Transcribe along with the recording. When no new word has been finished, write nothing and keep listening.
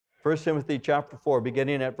1 Timothy chapter 4,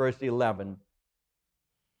 beginning at verse 11.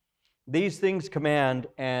 These things command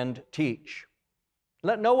and teach.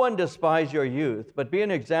 Let no one despise your youth, but be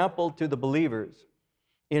an example to the believers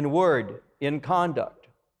in word, in conduct,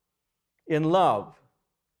 in love,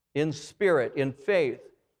 in spirit, in faith,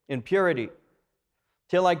 in purity.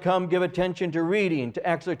 Till I come, give attention to reading, to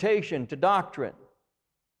exhortation, to doctrine.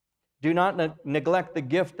 Do not neglect the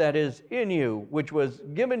gift that is in you, which was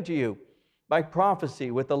given to you by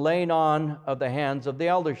prophecy with the laying on of the hands of the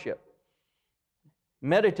eldership.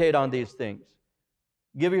 Meditate on these things.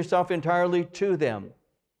 Give yourself entirely to them,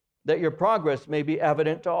 that your progress may be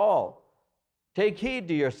evident to all. Take heed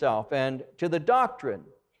to yourself and to the doctrine.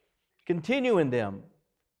 Continue in them,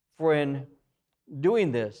 for in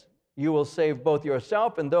doing this, you will save both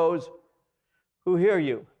yourself and those who hear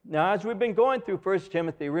you. Now, as we've been going through 1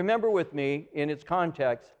 Timothy, remember with me in its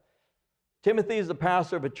context, Timothy is the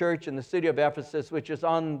pastor of a church in the city of Ephesus, which is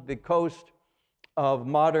on the coast of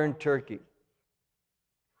modern Turkey.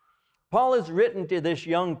 Paul has written to this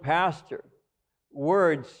young pastor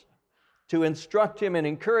words to instruct him and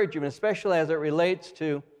encourage him, especially as it relates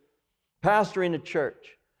to pastoring a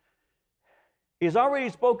church. He's already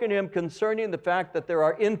spoken to him concerning the fact that there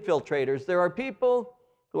are infiltrators. There are people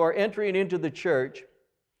who are entering into the church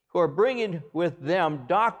who are bringing with them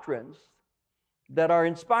doctrines that are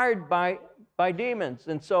inspired by demons.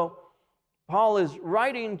 And so Paul is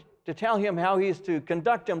writing to tell him how he is to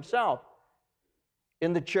conduct himself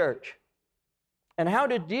in the church and how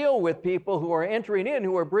to deal with people who are entering in,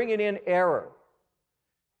 who are bringing in error.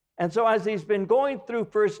 And so as he's been going through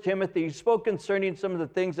 1 Timothy, he spoke concerning some of the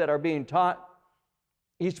things that are being taught.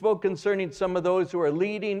 He spoke concerning some of those who are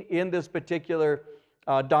leading in this particular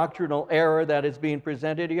doctrinal error that is being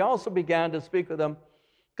presented. He also began to speak with them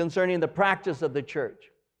concerning the practice of the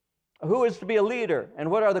church. Who is to be a leader, and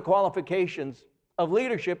what are the qualifications of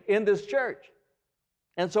leadership in this church?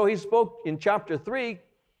 And so he spoke in chapter 3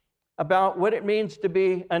 about what it means to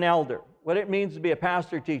be an elder, what it means to be a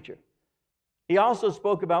pastor teacher. He also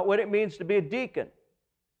spoke about what it means to be a deacon.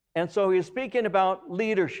 And so he's speaking about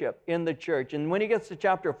leadership in the church. And when he gets to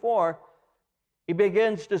chapter 4, he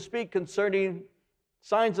begins to speak concerning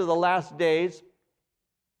signs of the last days,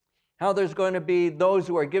 how there's going to be those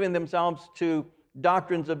who are giving themselves to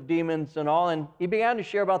doctrines of demons and all. And he began to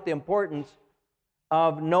share about the importance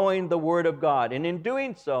of knowing the Word of God. And in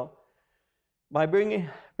doing so, by bringing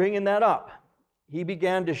that up, he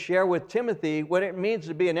began to share with Timothy what it means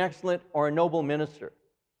to be an excellent or a noble minister.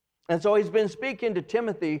 And so he's been speaking to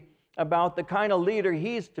Timothy about the kind of leader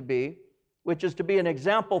he's to be, which is to be an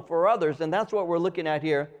example for others. And that's what we're looking at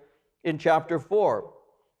here in chapter 4.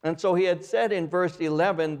 And so he had said in verse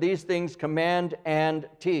 11, these things command and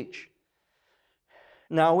teach.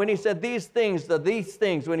 Now, when he said these things,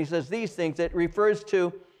 when he says these things, it refers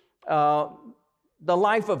to the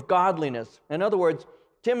life of godliness. In other words,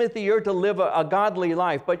 Timothy, you're to live a godly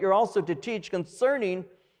life, but you're also to teach concerning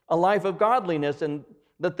a life of godliness. And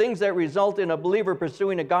the things that result in a believer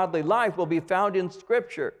pursuing a godly life will be found in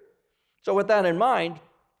Scripture. So with that in mind,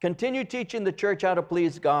 continue teaching the church how to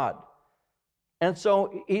please God. And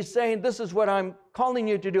so he's saying, this is what I'm calling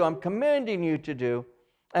you to do. I'm commanding you to do.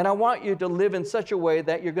 And I want you to live in such a way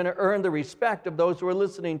that you're going to earn the respect of those who are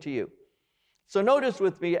listening to you. So notice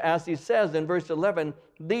with me as he says in verse 11,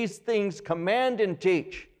 these things command and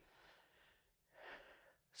teach.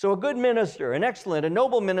 So a good minister, an excellent, a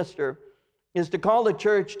noble minister, is to call the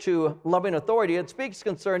church to loving authority. It speaks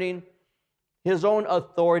concerning his own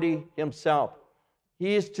authority himself.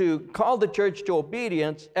 He is to call the church to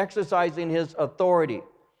obedience, exercising his authority.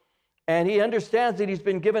 And he understands that he's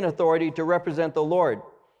been given authority to represent the Lord.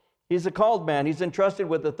 He's a called man. He's entrusted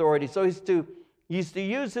with authority. So he's to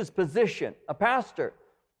use his position. A pastor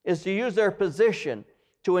is to use their position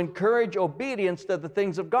to encourage obedience to the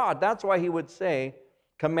things of God. That's why he would say,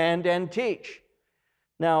 command and teach.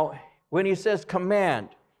 Now, when he says command,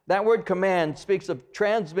 that word command speaks of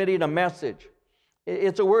transmitting a message.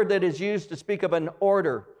 It's a word that is used to speak of an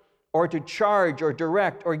order or to charge or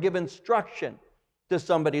direct or give instruction to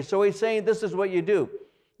somebody. So he's saying this is what you do.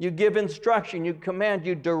 You give instruction, you command,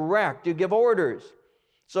 you direct, you give orders.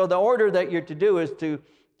 So the order that you're to do is to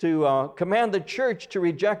command the church to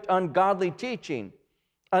reject ungodly teaching.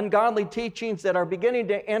 Ungodly teachings that are beginning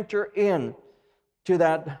to enter in to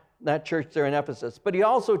that church there in Ephesus. But he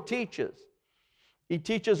also teaches. He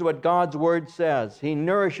teaches what God's Word says. He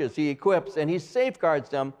nourishes, he equips, and he safeguards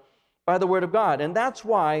them by the Word of God. And that's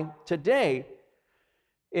why today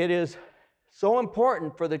it is so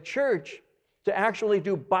important for the church to actually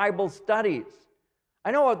do Bible studies.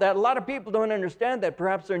 I know that a lot of people don't understand that.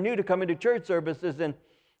 Perhaps they're new to coming to church services,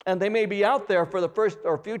 And they may be out there for the first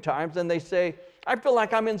or few times, and they say, I feel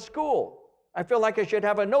like I'm in school. I feel like I should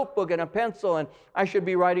have a notebook and a pencil, and I should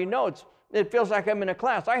be writing notes. It feels like I'm in a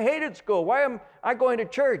class. I hated school. Why am I going to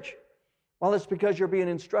church? Well, it's because you're being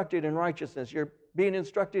instructed in righteousness. You're being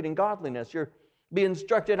instructed in godliness. You're being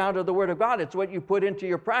instructed out of the Word of God. It's what you put into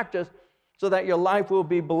your practice so that your life will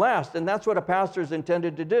be blessed. And that's what a pastor is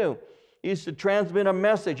intended to do. He's to transmit a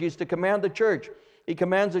message. He's to command the church. He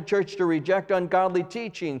commands the church to reject ungodly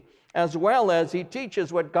teaching, as well as he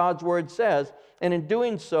teaches what God's Word says. And in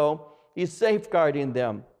doing so, he's safeguarding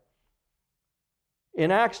them. In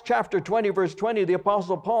Acts chapter 20, verse 20, the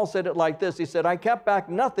Apostle Paul said it like this. He said, I kept back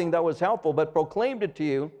nothing that was helpful, but proclaimed it to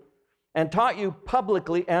you and taught you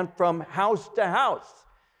publicly and from house to house.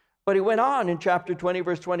 But he went on in chapter 20,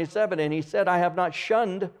 verse 27, and he said, I have not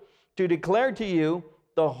shunned to declare to you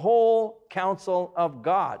the whole counsel of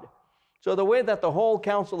God. So the way that the whole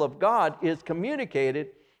counsel of God is communicated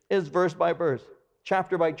is verse by verse,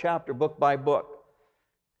 chapter by chapter, book by book.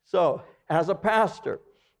 So, as a pastor,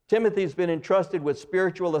 Timothy's been entrusted with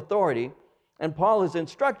spiritual authority, and Paul is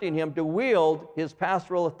instructing him to wield his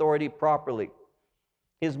pastoral authority properly.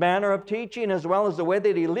 His manner of teaching, as well as the way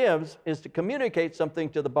that he lives, is to communicate something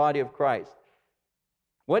to the body of Christ.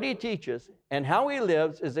 What he teaches and how he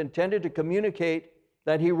lives is intended to communicate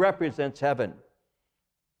that he represents heaven.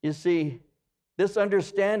 You see, this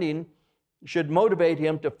understanding should motivate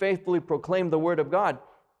him to faithfully proclaim the Word of God.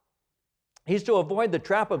 He's to avoid the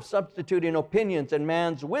trap of substituting opinions and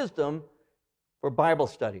man's wisdom for Bible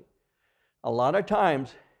study. A lot of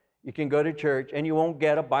times, you can go to church and you won't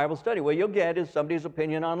get a Bible study. What you'll get is somebody's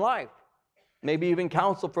opinion on life. Maybe even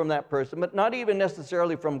counsel from that person, but not even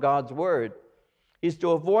necessarily from God's Word. He's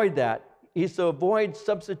to avoid that. He's to avoid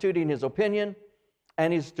substituting his opinion,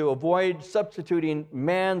 and he's to avoid substituting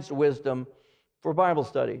man's wisdom for Bible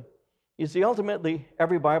study. You see, ultimately,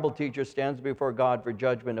 every Bible teacher stands before God for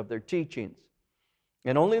judgment of their teachings.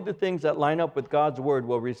 And only the things that line up with God's Word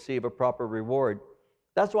will receive a proper reward.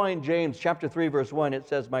 That's why in James chapter 3, verse 1, it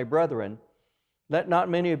says, My brethren, let not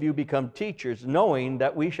many of you become teachers, knowing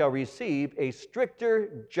that we shall receive a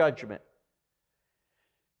stricter judgment.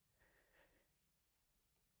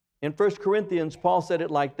 In 1 Corinthians, Paul said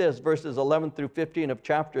it like this, verses 11 through 15 of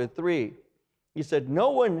chapter 3. He said, No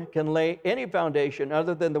one can lay any foundation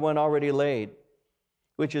other than the one already laid,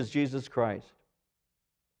 which is Jesus Christ.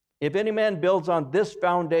 If any man builds on this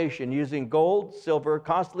foundation using gold, silver,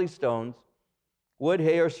 costly stones, wood,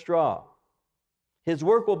 hay, or straw, his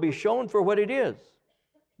work will be shown for what it is,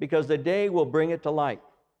 because the day will bring it to light.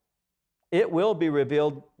 It will be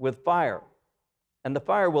revealed with fire, and the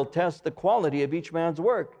fire will test the quality of each man's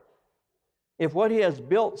work. If what he has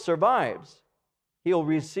built survives, he'll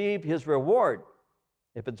receive his reward.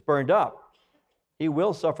 If it's burned up, he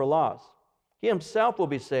will suffer loss. He himself will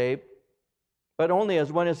be saved, but only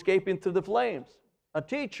as one escaping through the flames. A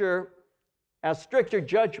teacher has stricter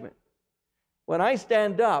judgment. When I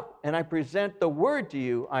stand up and I present the Word to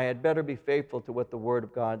you, I had better be faithful to what the Word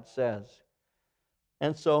of God says.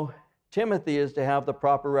 And so Timothy is to have the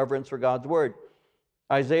proper reverence for God's Word.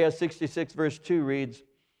 Isaiah 66 verse 2 reads,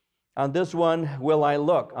 On this one will I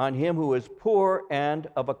look, on him who is poor and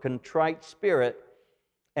of a contrite spirit,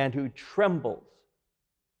 and who trembles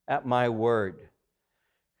at my word.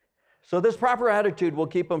 So this proper attitude will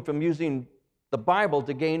keep him from using the Bible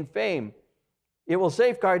to gain fame. It will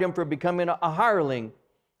safeguard him from becoming a hireling.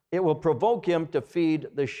 It will provoke him to feed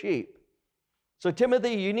the sheep. So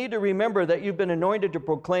Timothy, you need to remember that you've been anointed to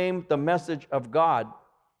proclaim the message of God.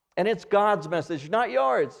 And it's God's message, not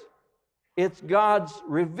yours. It's God's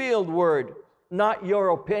revealed word, not your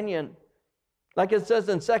opinion. Like it says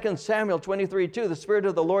in 2 Samuel 23:2, the Spirit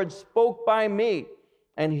of the Lord spoke by me,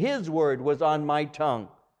 and his word was on my tongue.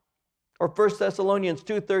 Or 1 Thessalonians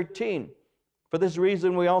 2:13, for this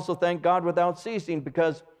reason we also thank God without ceasing,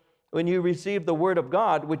 because when you received the word of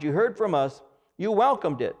God, which you heard from us, you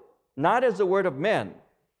welcomed it, not as the word of men,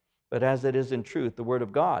 but as it is in truth, the word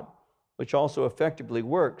of God, which also effectively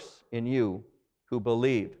works in you who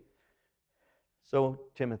believe. So,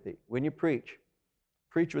 Timothy, when you preach,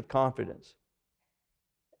 preach with confidence.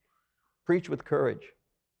 Preach with courage.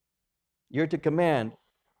 You're to command,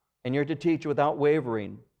 and you're to teach without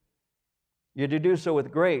wavering. You're to do so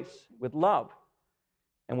with grace, with love,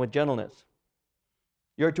 and with gentleness.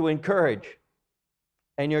 You're to encourage,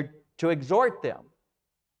 and you're to exhort them,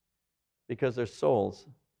 because their souls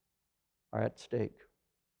are at stake.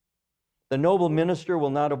 The noble minister will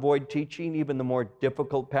not avoid teaching even the more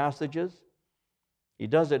difficult passages. He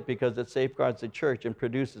does it because it safeguards the church and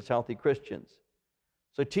produces healthy Christians.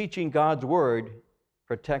 So teaching God's word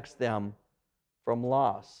protects them from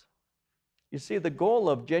loss. You see, the goal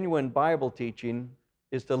of genuine Bible teaching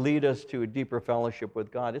is to lead us to a deeper fellowship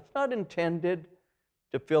with God. It's not intended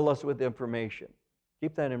to fill us with information.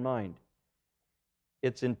 Keep that in mind.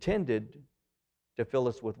 It's intended to fill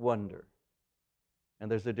us with wonder.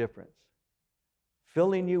 And there's a difference.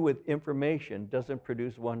 Filling you with information doesn't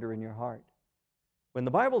produce wonder in your heart. When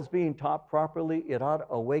the Bible's being taught properly, it ought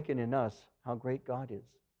to awaken in us how great God is.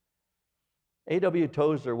 A.W.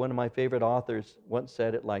 Tozer, one of my favorite authors, once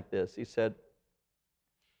said it like this. He said,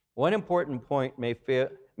 "One important point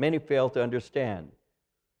many fail to understand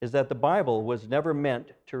is that the Bible was never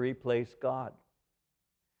meant to replace God.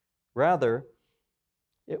 Rather,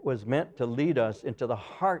 it was meant to lead us into the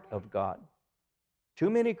heart of God. Too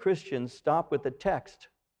many Christians stop with the text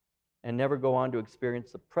and never go on to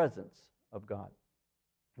experience the presence of God."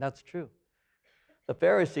 That's true. The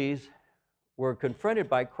Pharisees were confronted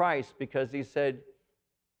by Christ because he said,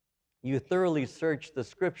 "You thoroughly search the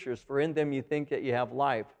Scriptures, for in them you think that you have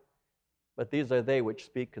life, but these are they which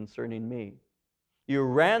speak concerning me." You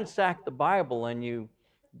ransack the Bible and you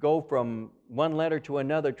go from one letter to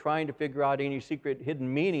another trying to figure out any secret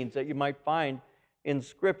hidden meanings that you might find in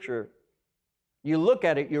Scripture. You look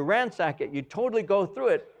at it, you ransack it, you totally go through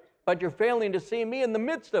it, but you're failing to see me in the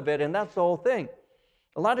midst of it, and that's the whole thing.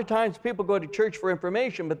 A lot of times people go to church for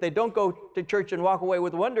information, but they don't go to church and walk away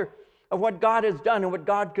with wonder of what God has done and what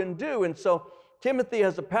God can do. And so Timothy,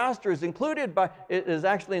 as a pastor, is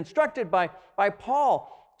actually instructed by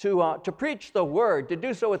Paul to preach the word, to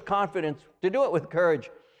do so with confidence, to do it with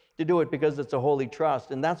courage, to do it because it's a holy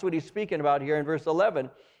trust. And that's what he's speaking about here in verse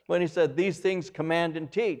 11 when he said, "These things command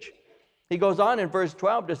and teach." He goes on in verse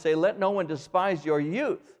 12 to say, "Let no one despise your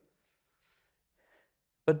youth,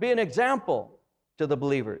 but be an example to the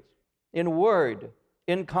believers in word,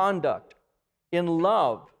 in conduct, in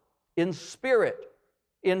love, in spirit,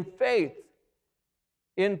 in faith,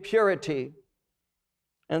 in purity."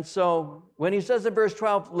 And so when he says in verse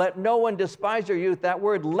 12, "Let no one despise your youth," that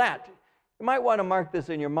word "let," you might want to mark this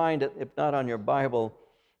in your mind, if not on your Bible.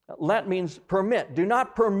 Let means permit. Do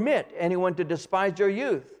not permit anyone to despise your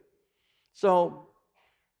youth. So,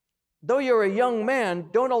 though you're a young man,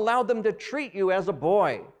 don't allow them to treat you as a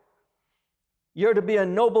boy. You're to be a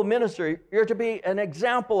noble minister. You're to be an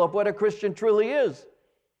example of what a Christian truly is.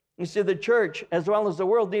 You see, the church, as well as the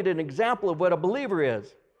world, need an example of what a believer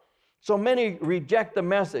is. So many reject the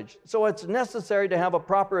message. So it's necessary to have a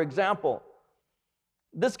proper example.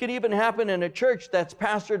 This could even happen in a church that's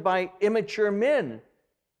pastored by immature men,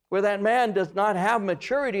 where that man does not have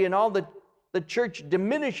maturity and all the church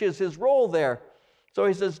diminishes his role there. So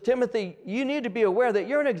he says, "Timothy, you need to be aware that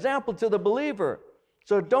you're an example to the believer.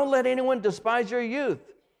 So don't let anyone despise your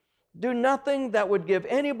youth. Do nothing that would give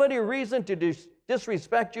anybody reason to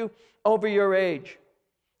disrespect you over your age."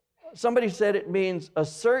 Somebody said it means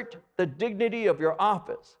assert the dignity of your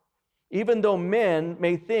office, even though men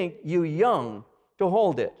may think you young to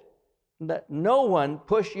hold it. Let no one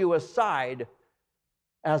push you aside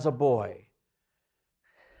as a boy.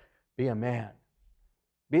 Be a man.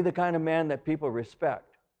 Be the kind of man that people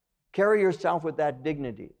respect. Carry yourself with that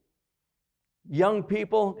dignity. Young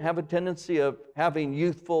people have a tendency of having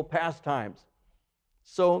youthful pastimes.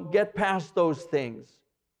 So get past those things.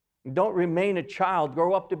 Don't remain a child.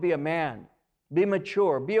 Grow up to be a man. Be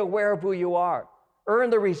mature. Be aware of who you are.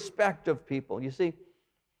 Earn the respect of people. You see,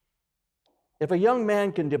 if a young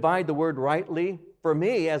man can divide the word rightly, for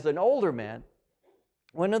me as an older man,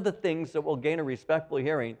 one of the things that will gain a respectful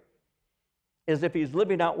hearing is if he's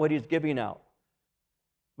living out what he's giving out.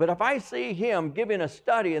 But if I see him giving a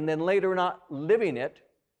study and then later not living it,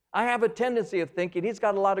 I have a tendency of thinking he's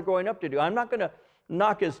got a lot of growing up to do. I'm not going to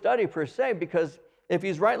knock his study per se, because if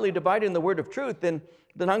he's rightly dividing the word of truth, then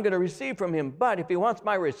I'm going to receive from him. But if he wants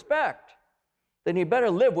my respect, then he better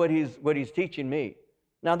live what he's teaching me.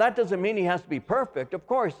 Now, that doesn't mean he has to be perfect. Of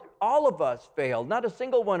course, all of us fail. Not a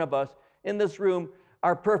single one of us in this room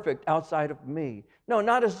are perfect outside of me. No,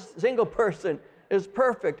 not a single person is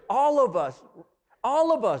perfect. All of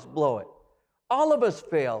us blow it. All of us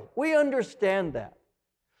fail. We understand that.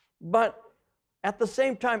 But at the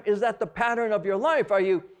same time, is that the pattern of your life? Are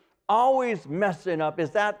you always messing up?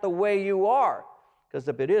 Is that the way you are? Because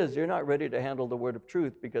if it is, you're not ready to handle the word of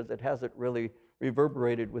truth, because it hasn't really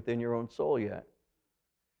reverberated within your own soul yet.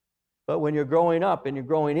 But when you're growing up and you're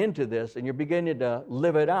growing into this and you're beginning to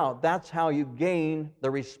live it out, that's how you gain the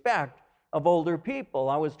respect of older people.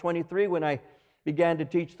 I was 23 when I began to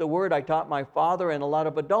teach the word. I taught my father and a lot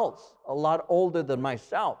of adults, a lot older than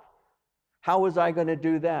myself. How was I going to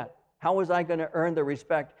do that? How was I going to earn the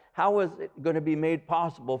respect? How was it going to be made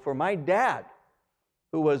possible for my dad,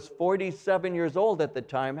 who was 47 years old at the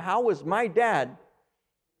time? How was my dad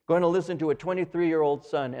going to listen to a 23-year-old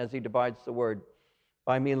son as he divides the word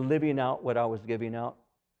by me living out what I was giving out,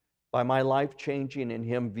 by my life changing and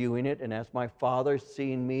him viewing it, and as my father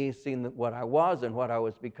seeing me, seeing what I was and what I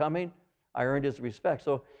was becoming, I earned his respect.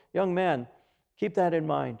 So, young man, keep that in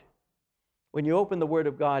mind. When you open the Word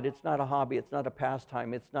of God, it's not a hobby, it's not a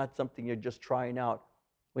pastime, it's not something you're just trying out.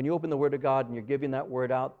 When you open the Word of God and you're giving that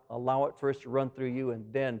Word out, allow it first to run through you and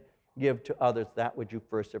then give to others that which you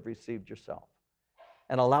first have received yourself.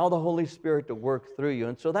 And allow the Holy Spirit to work through you.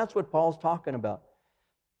 And so that's what Paul's talking about.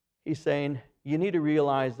 He's saying you need to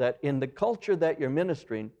realize that in the culture that you're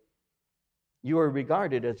ministering, you are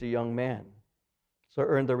regarded as a young man. So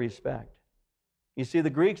earn the respect. You see, the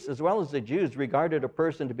Greeks as well as the Jews regarded a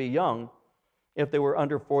person to be young if they were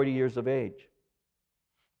under 40 years of age.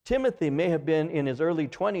 Timothy may have been in his early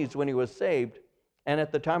 20s when he was saved, and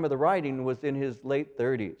at the time of the writing was in his late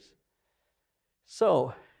 30s.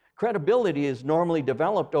 So, credibility is normally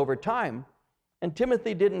developed over time, and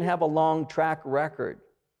Timothy didn't have a long track record.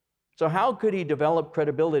 So how could he develop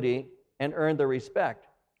credibility and earn the respect?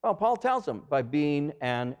 Well, Paul tells him, by being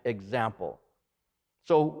an example.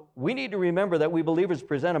 So we need to remember that we believers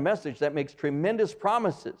present a message that makes tremendous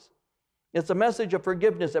promises. It's a message of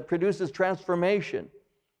forgiveness that produces transformation.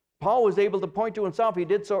 Paul was able to point to himself. He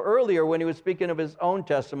did so earlier when he was speaking of his own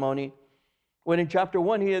testimony, when in chapter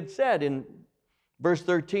 1 he had said in verse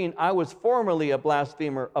 13, I was formerly a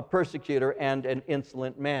blasphemer, a persecutor, and an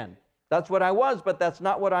insolent man. That's what I was, but that's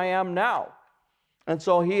not what I am now. And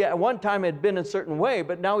so he at one time had been a certain way,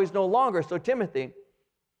 but now he's no longer. So Timothy,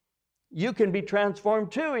 you can be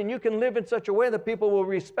transformed too, and you can live in such a way that people will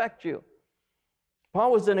respect you.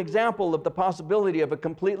 Paul was an example of the possibility of a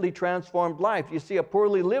completely transformed life. You see, a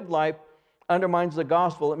poorly lived life undermines the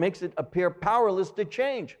gospel. It makes it appear powerless to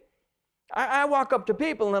change. I walk up to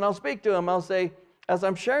people and I'll speak to them. I'll say, as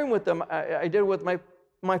I'm sharing with them, I did it with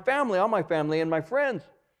my family, all my family and my friends.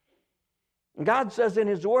 God says in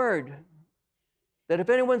His Word that if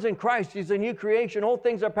anyone's in Christ, he's a new creation. Old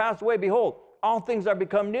things are passed away. Behold, all things are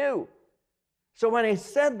become new. So when I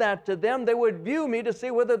said that to them, they would view me to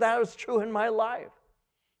see whether that was true in my life.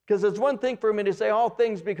 Because it's one thing for me to say all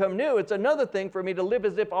things become new. It's another thing for me to live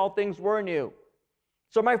as if all things were new.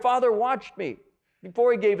 So my father watched me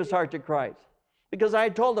before he gave his heart to Christ, because I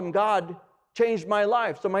had told him God changed my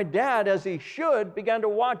life. So my dad, as he should, began to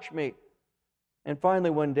watch me. And finally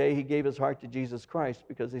one day he gave his heart to Jesus Christ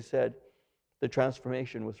because he said the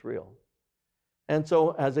transformation was real. And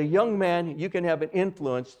so as a young man, you can have an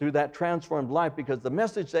influence through that transformed life, because the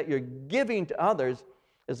message that you're giving to others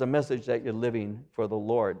is a message that you're living for the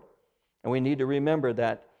Lord. And we need to remember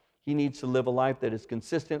that he needs to live a life that is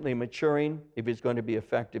consistently maturing if he's going to be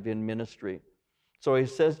effective in ministry. So he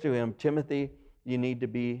says to him, Timothy, you need to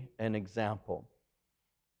be an example.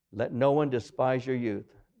 Let no one despise your youth,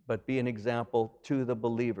 but be an example to the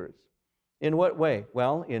believers. In what way?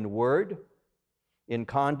 Well, in word, in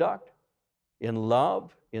conduct, in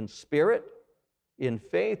love, in spirit, in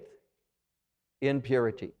faith, in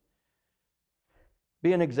purity.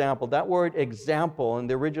 Be an example. That word example in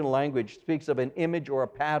the original language speaks of an image or a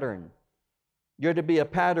pattern. You're to be a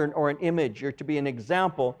pattern or an image. You're to be an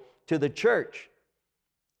example to the church.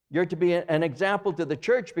 You're to be an example to the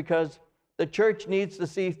church because the church needs to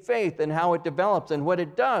see faith and how it develops and what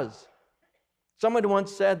it does. Someone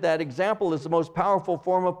once said that example is the most powerful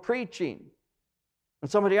form of preaching. And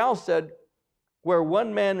somebody else said, where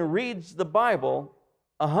one man reads the Bible,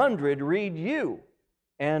 100 read you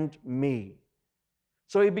and me.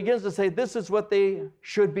 So he begins to say, this is what they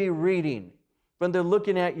should be reading when they're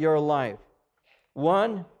looking at your life.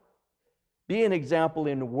 One, be an example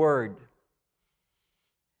in word.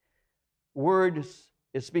 Word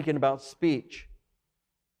is speaking about speech.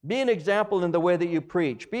 Be an example in the way that you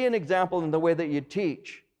preach. Be an example in the way that you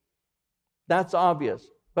teach. That's obvious.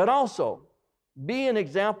 But also, be an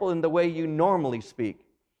example in the way you normally speak.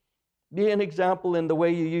 Be an example in the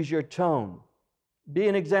way you use your tone. Be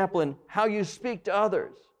an example in how you speak to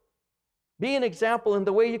others. Be an example in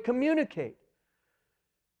the way you communicate.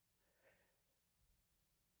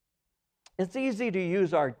 It's easy to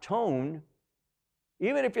use our tone.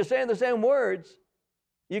 Even if you're saying the same words,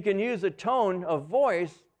 you can use a tone of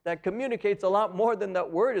voice that communicates a lot more than that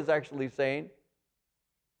word is actually saying.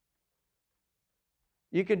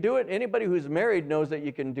 You can do it. Anybody who's married knows that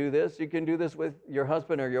you can do this. You can do this with your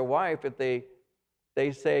husband or your wife if they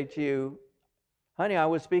say to you, honey, I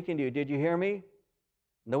was speaking to you. Did you hear me?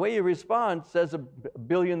 And the way you respond says a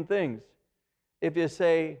billion things. If you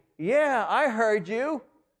say, yeah, I heard you,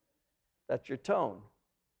 that's your tone.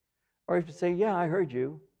 Or if you say, yeah, I heard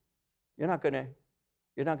you, you're not going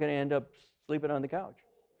to end up sleeping on the couch.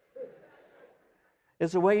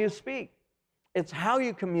 It's the way you speak. It's how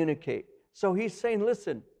you communicate. So he's saying,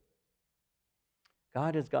 listen,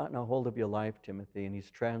 God has gotten a hold of your life, Timothy, and he's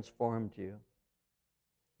transformed you.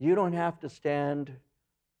 You don't have to stand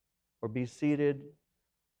or be seated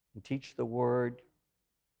and teach the word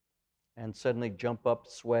and suddenly jump up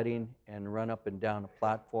sweating and run up and down a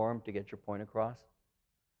platform to get your point across.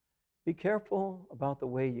 Be careful about the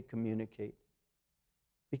way you communicate.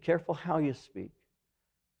 Be careful how you speak.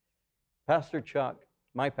 Pastor Chuck,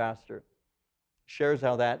 my pastor, shares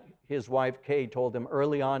how that his wife Kay told him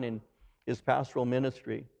early on in his pastoral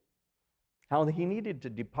ministry how he needed to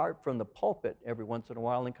depart from the pulpit every once in a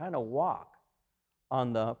while and kind of walk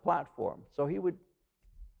on the platform. So he would,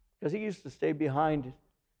 because he used to stay behind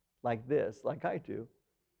like this, like I do.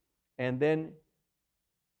 And then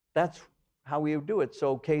that's how we would do it.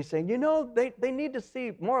 So Kay saying, you know, they need to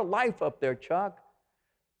see more life up there, Chuck.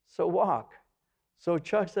 So walk. So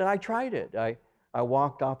Chuck said, I tried it. I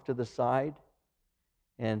walked off to the side,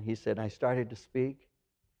 and he said, I started to speak,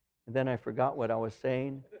 and then I forgot what I was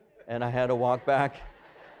saying, and I had to walk back.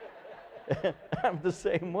 I'm the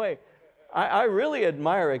same way. I really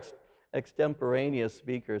admire extemporaneous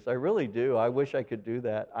speakers. I really do. I wish I could do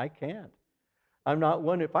that. I can't. I'm not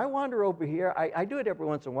one. If I wander over here, I do it every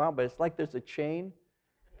once in a while, but it's like there's a chain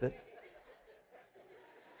that,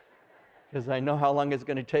 because I know how long it's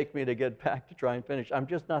going to take me to get back to try and finish. I'm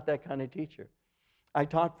just not that kind of teacher. I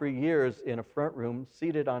taught for years in a front room,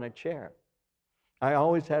 seated on a chair. I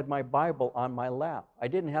always had my Bible on my lap. I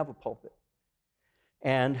didn't have a pulpit.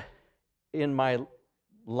 And in my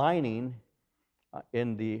lining,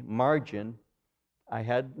 in the margin, I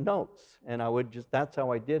had notes, and I would just, that's how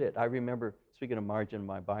I did it. I remember, speaking of margin in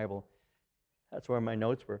my Bible, that's where my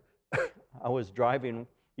notes were. I was driving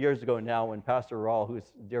years ago now when Pastor Raul,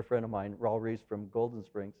 who's a dear friend of mine, Raul Reese from Golden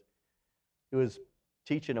Springs, he was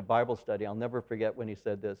teaching a Bible study. I'll never forget when he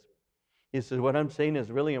said this. He says, what I'm saying is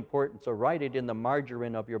really important, so write it in the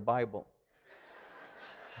margarine of your Bible.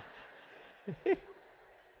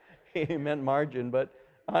 He meant margin, but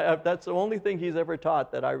that's the only thing he's ever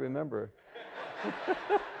taught that I remember.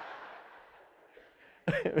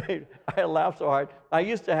 I laughed so hard. I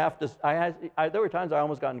used to have to, there were times I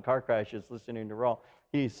almost got in car crashes listening to Raul.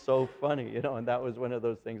 He's so funny, you know, and that was one of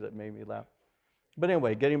those things that made me laugh. But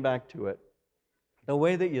anyway, getting back to it, the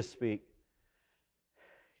way that you speak,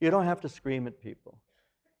 you don't have to scream at people.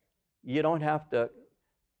 You don't have to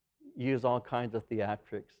use all kinds of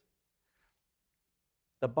theatrics.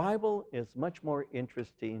 The Bible is much more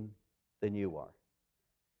interesting than you are.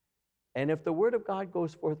 And if the Word of God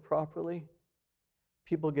goes forth properly,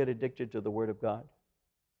 people get addicted to the Word of God.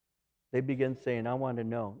 They begin saying, I want to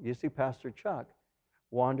know. You see, Pastor Chuck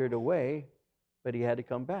wandered away, but he had to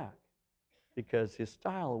come back because his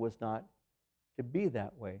style was not to be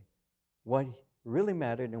that way. What really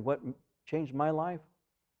mattered and what changed my life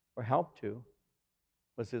or helped to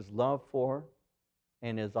was his love for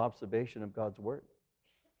and his observation of God's Word,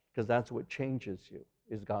 because that's what changes you,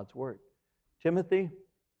 is God's Word. Timothy,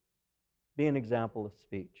 be an example of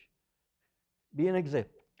speech. Be an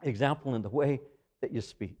example in the way that you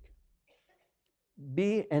speak.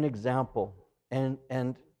 Be an example, and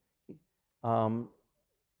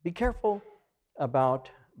be careful about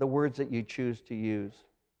the words that you choose to use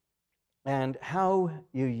and how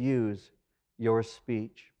you use your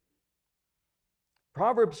speech.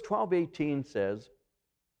 Proverbs 12:18 says,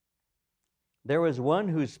 there is one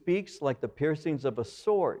who speaks like the piercings of a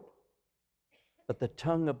sword, but the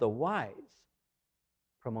tongue of the wise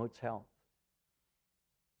promotes health.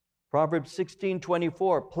 Proverbs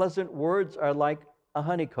 16:24, pleasant words are like a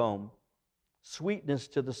honeycomb, sweetness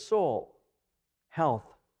to the soul, health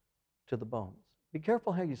to the bones. Be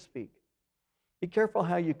careful how you speak. Be careful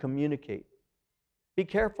how you communicate. Be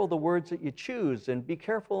careful the words that you choose, and be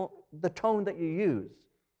careful the tone that you use.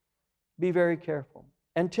 Be very careful.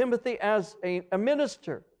 And Timothy, as a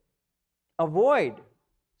minister, avoid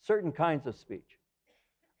certain kinds of speech.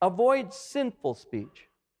 Avoid sinful speech,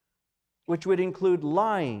 which would include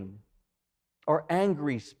lying or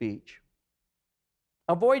angry speech.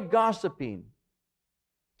 Avoid gossiping.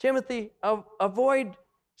 Timothy, avoid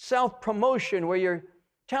self-promotion where you're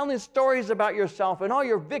telling stories about yourself and all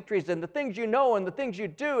your victories and the things you know and the things you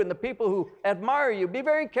do and the people who admire you. Be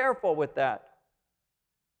very careful with that.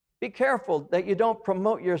 Be careful that you don't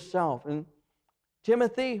promote yourself. And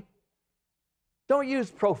Timothy, don't use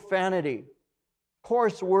profanity,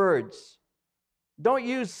 coarse words. Don't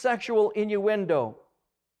use sexual innuendo.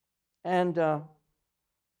 And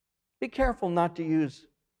be careful not to use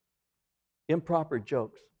improper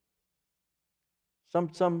jokes.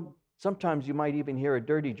 Sometimes you might even hear a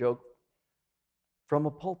dirty joke from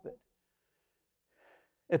a pulpit.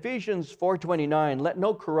 Ephesians 4:29, let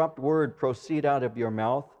no corrupt word proceed out of your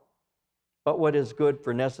mouth, but what is good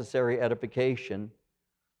for necessary edification,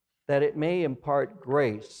 that it may impart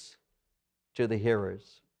grace to the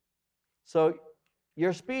hearers. So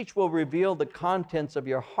your speech will reveal the contents of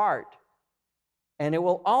your heart, and it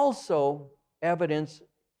will also evidence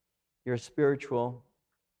your spiritual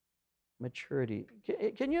maturity.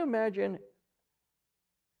 Can you imagine?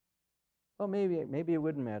 Well, maybe it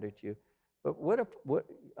wouldn't matter to you, but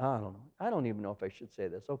I don't know. I don't even know if I should say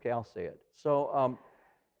this. Okay, I'll say it. So,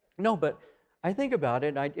 no, but I think about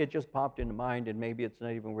it, and it just popped into mind, and maybe it's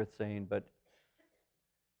not even worth saying, but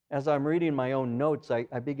as I'm reading my own notes, I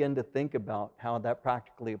begin to think about how that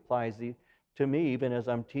practically applies to me, even as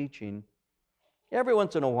I'm teaching. Every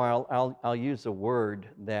once in a while, I'll use a word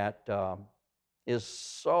that is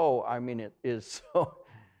so, it is so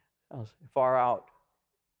far out.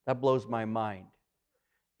 That blows my mind.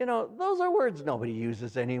 You know, those are words nobody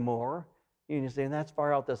uses anymore. You say, that's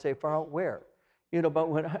far out. They'll say, far out where? You know, but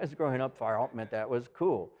when I was growing up, far out meant that was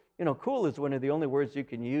cool. You know, cool is one of the only words you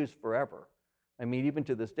can use forever. I mean, even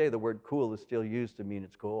to this day, the word cool is still used to mean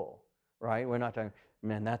it's cool, right? We're not talking,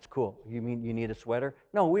 man, that's cool. You mean you need a sweater?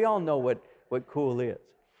 No, we all know what cool is.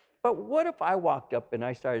 But what if I walked up and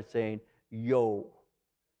I started saying, yo?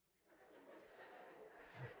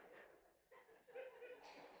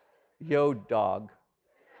 Yo, dog.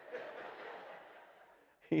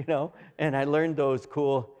 You know, and I learned those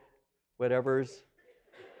cool whatevers,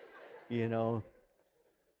 you know.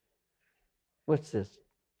 What's this?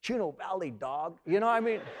 Chino Valley, dog. You know,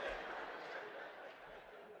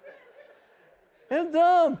 it's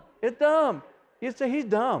dumb. It's dumb. You'd say, he's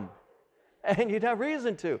dumb. And you'd have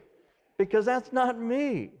reason to, because that's not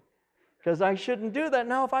me. Because I shouldn't do that.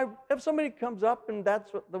 Now, if somebody comes up and that's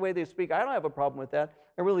the way they speak, I don't have a problem with that.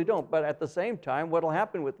 I really don't. But at the same time, what will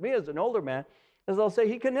happen with me as an older man is they'll say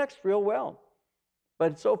he connects real well.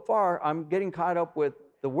 But so far, I'm getting caught up with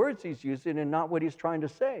the words he's using and not what he's trying to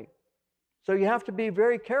say. So you have to be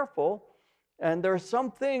very careful. And there are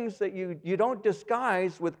some things that you don't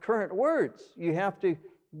disguise with current words. You have to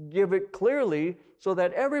give it clearly so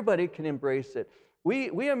that everybody can embrace it.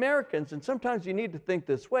 We Americans, and sometimes you need to think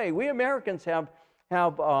this way, we Americans have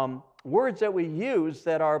words that we use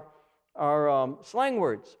that are slang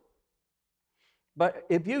words. But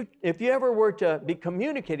if you ever were to be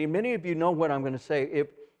communicating, many of you know what I'm going to say. If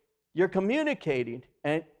you're communicating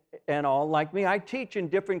and all, like me, I teach in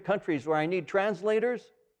different countries where I need translators.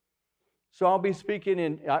 So I'll be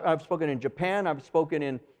speaking I've spoken in Japan, I've spoken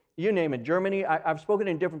in, you name it, Germany, I've spoken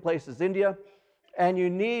in different places, India, and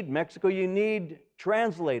Mexico, you need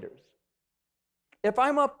translators. If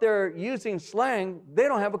I'm up there using slang, they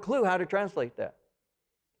don't have a clue how to translate that.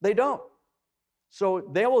 They don't. So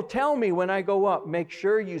they will tell me when I go up, make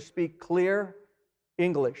sure you speak clear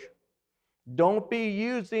English. Don't be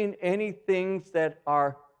using any things that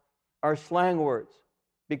are slang words,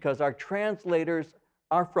 because our translators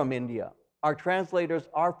are from India. Our translators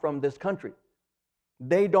are from this country.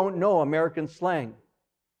 They don't know American slang.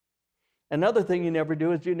 Another thing you never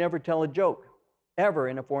do is you never tell a joke, ever,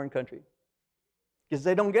 in a foreign country, because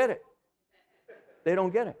they don't get it. They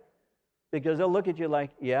don't get it. Because they'll look at you like,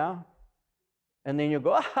 yeah, and then you'll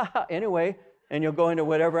go, ah, anyway, and you'll go into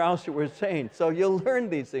whatever else you were saying. So you'll learn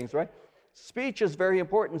these things, right? Speech is very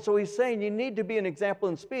important. So he's saying you need to be an example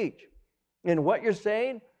in speech, in what you're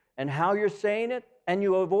saying and how you're saying it, and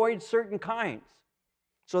you avoid certain kinds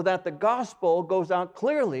so that the gospel goes out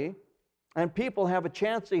clearly and people have a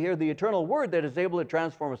chance to hear the eternal word that is able to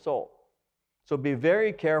transform a soul. So be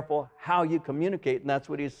very careful how you communicate, and that's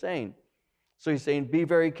what he's saying. So he's saying be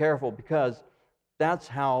very careful, because that's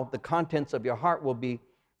how the contents of your heart will be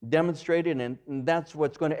demonstrated, and that's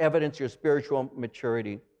what's going to evidence your spiritual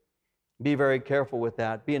maturity. Be very careful with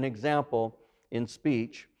that. Be an example in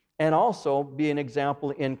speech, and also be an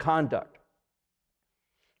example in conduct.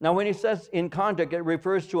 Now, when he says in conduct, it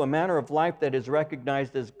refers to a manner of life that is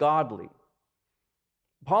recognized as godly.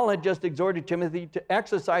 Paul had just exhorted Timothy to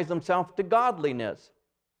exercise himself to godliness,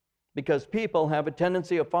 because people have a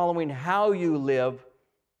tendency of following how you live,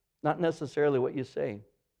 not necessarily what you say.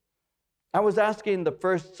 I was asking the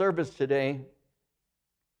first service today,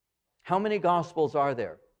 how many gospels are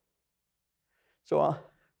there? So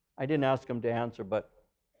I didn't ask them to answer, but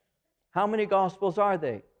how many gospels are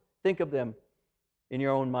they? Think of them in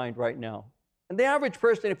your own mind right now. And the average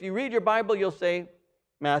person, if you read your Bible, you'll say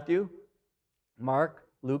Matthew, Mark,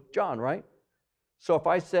 Luke, John, right? So if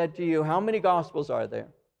I said to you, how many gospels are there?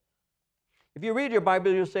 If you read your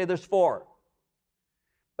Bible, you'll say there's 4.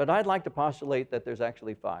 But I'd like to postulate that there's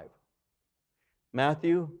actually 5.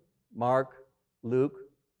 Matthew, Mark, Luke,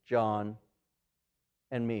 John,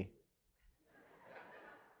 and me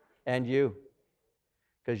and you,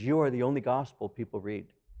 because you are the only gospel people read.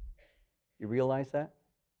 You realize that?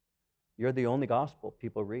 You're the only gospel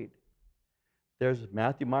people read. There's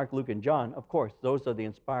Matthew, Mark, Luke, and John. Of course, those are the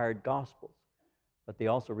inspired gospels, but they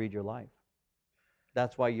also read your life.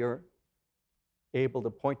 That's why you're able to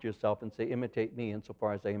point to yourself and say, imitate me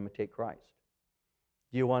insofar as I imitate Christ.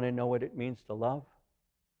 Do you want to know what it means to love?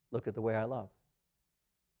 Look at the way I love.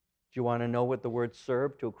 Do you want to know what the word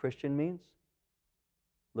serve to a Christian means?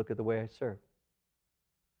 Look at the way I serve.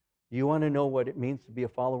 Do you want to know what it means to be a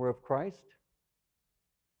follower of Christ?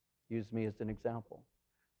 Use me as an example.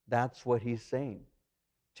 That's what he's saying.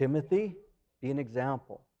 Timothy, be an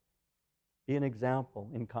example. Be an example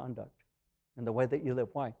in conduct and the way that you live.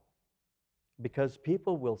 Why? Because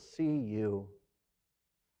people will see you,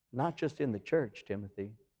 not just in the church,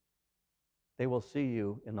 Timothy. They will see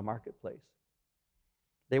you in the marketplace.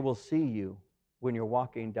 They will see you when you're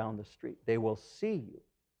walking down the street. They will see you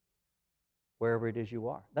wherever it is you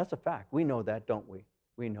are. That's a fact. We know that, don't we?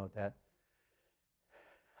 We know that.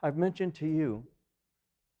 I've mentioned to you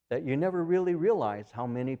that you never really realize how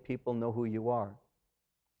many people know who you are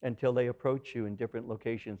until they approach you in different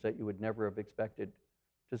locations that you would never have expected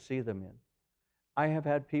to see them in. I have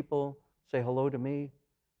had people say hello to me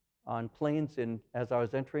on planes as I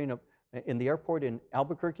was entering in the airport in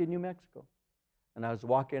Albuquerque, New Mexico. And I was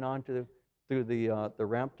walking on through the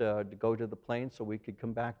ramp to go to the plane so we could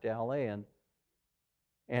come back to LA.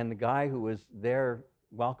 And the guy who was there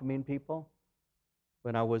welcoming people,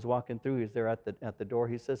 when I was walking through, he was there at the door.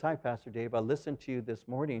 He says, "Hi, Pastor Dave. I listened to you this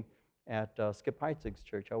morning at Skip Heitzig's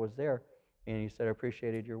church. I was there." And he said, "I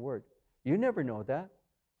appreciated your word." You never know that.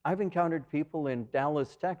 I've encountered people in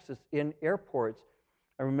Dallas, Texas, in airports.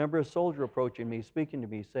 I remember a soldier approaching me, speaking to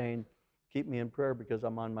me, saying, "Keep me in prayer because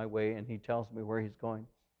I'm on my way," and he tells me where he's going.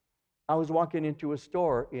 I was walking into a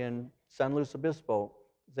store in San Luis Obispo.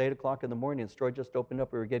 It was 8 o'clock in the morning. The store just opened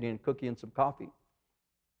up. We were getting a cookie and some coffee.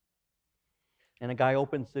 And a guy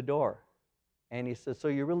opens the door, and he says, "So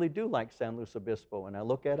you really do like San Luis Obispo?" And I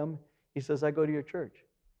look at him. He says, "I go to your church."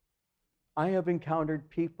 I have encountered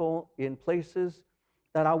people in places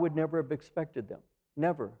that I would never have expected them.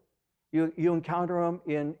 Never. You encounter them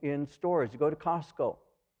in stores. You go to Costco.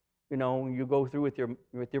 You know, you go through with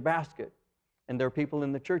your basket, and there are people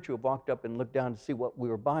in the church who have walked up and looked down to see what we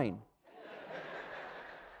were buying.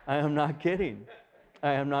 I am not kidding.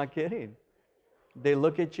 I am not kidding. They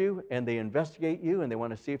look at you and they investigate you and they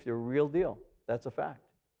want to see if you're a real deal. That's a fact.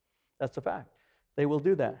 That's a fact. They will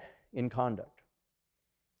do that in conduct,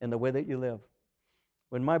 in the way that you live.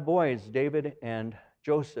 When my boys, David and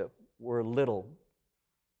Joseph, were little,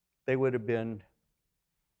 they would have been,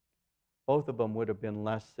 both of them would have been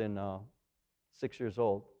less than 6 years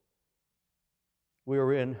old. We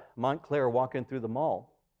were in Montclair walking through the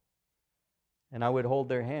mall, and I would hold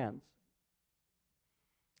their hands.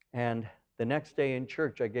 And the next day in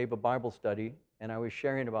church, I gave a Bible study, and I was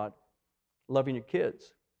sharing about loving your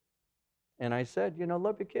kids. And I said,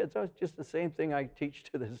 love your kids. That's just the same thing I teach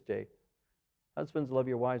to this day. Husbands, love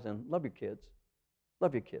your wives, and love your kids.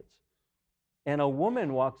 Love your kids. And a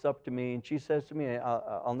woman walks up to me, and she says to me,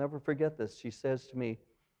 I'll never forget this. She says to me,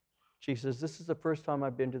 "This is the first time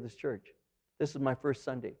I've been to this church. This is my first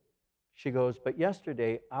Sunday." She goes, "But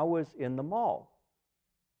yesterday, I was in the mall.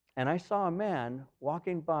 And I saw a man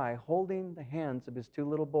walking by holding the hands of his 2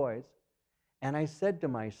 little boys. And I said to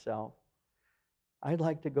myself, I'd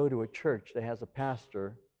like to go to a church that has a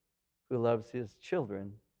pastor who loves his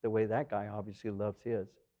children the way that guy obviously loves his."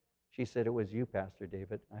 She said, "It was you, Pastor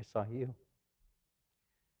David. I saw you."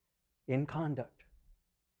 In conduct,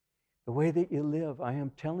 the way that you live, I am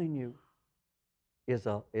telling you, it's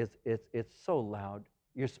so loud.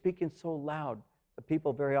 You're speaking so loud that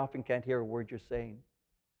people very often can't hear a word you're saying.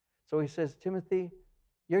 So he says, "Timothy,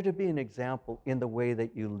 you're to be an example in the way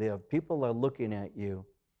that you live. People are looking at you."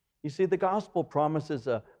 You see, the gospel promises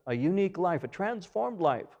a unique life, a transformed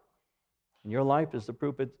life. And your life is the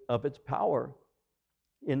proof of its power.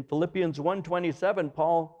 In Philippians 1:27,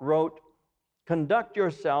 Paul wrote, "Conduct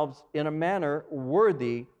yourselves in a manner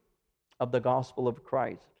worthy of the gospel of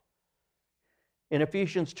Christ." In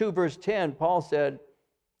Ephesians 2, verse 10, Paul said,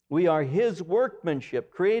 "We are his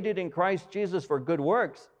workmanship, created in Christ Jesus for good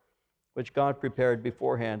works, which God prepared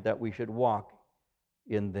beforehand that we should walk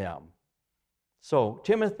in them." So,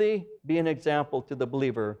 Timothy, be an example to the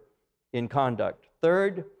believer in conduct.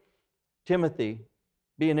 Third, Timothy,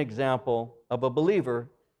 be an example of a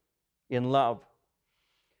believer in love.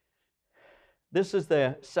 This is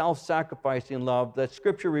the self-sacrificing love that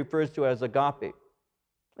Scripture refers to as agape.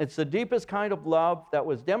 It's the deepest kind of love that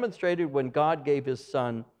was demonstrated when God gave his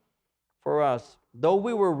Son for us. though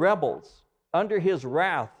we were rebels under his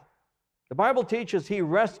wrath, the Bible teaches he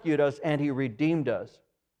rescued us and he redeemed us.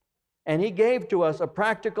 And he gave to us a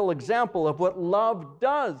practical example of what love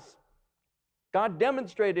does. God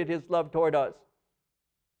demonstrated his love toward us,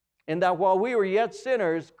 in that while we were yet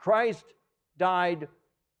sinners, Christ died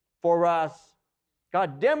for us.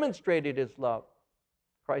 God demonstrated his love.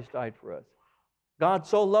 Christ died for us. God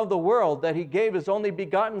so loved the world that he gave his only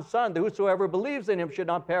begotten Son, that whosoever believes in him should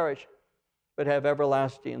not perish, but have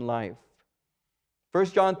everlasting life. 1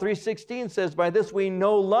 John 3:16 says, by this we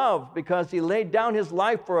know love, because he laid down his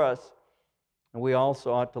life for us, and we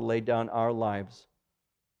also ought to lay down our lives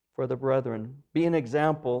for the brethren. Be an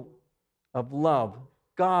example of love,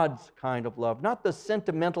 God's kind of love, not the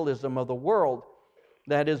sentimentalism of the world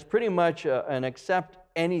that is pretty much an accept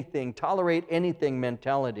anything, tolerate anything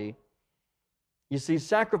mentality. You see,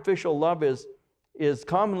 sacrificial love is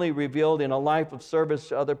commonly revealed in a life of service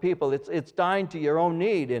to other people. It's dying to your own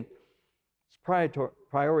need, and it's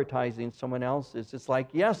prioritizing someone else's. It's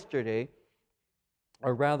like yesterday,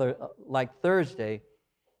 or rather like Thursday,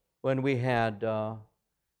 when we had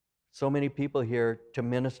so many people here to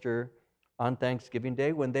minister on Thanksgiving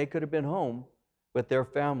Day, when they could have been home with their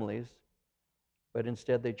families, but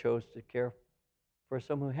instead they chose to care for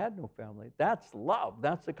someone who had no family. That's love.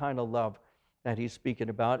 That's the kind of love that he's speaking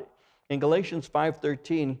about. In Galatians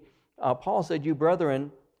 5:13, Paul said, you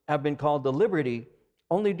brethren have been called to liberty,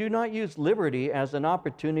 only do not use liberty as an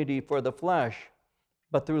opportunity for the flesh,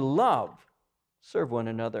 but through love serve one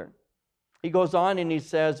another. He goes on and he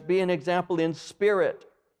says, be an example in spirit.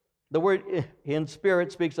 The word in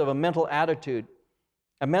spirit speaks of a mental attitude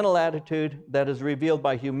that is revealed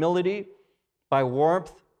by humility, by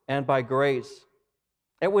warmth, and by grace.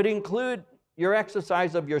 It would include your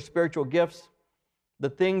exercise of your spiritual gifts, the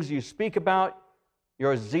things you speak about,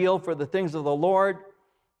 your zeal for the things of the Lord,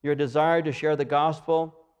 your desire to share the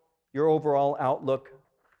gospel, your overall outlook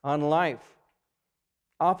on life.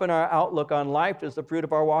 Often our outlook on life is the fruit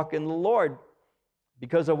of our walk in the Lord.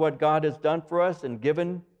 Because of what God has done for us and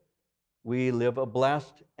given, we live a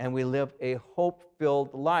blessed and we live a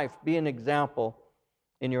hope-filled life. Be an example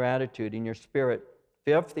in your attitude, in your spirit.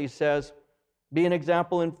 Fifth, he says, be an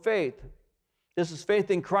example in faith. This is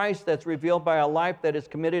faith in Christ that's revealed by a life that is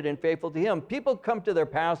committed and faithful to him. People come to their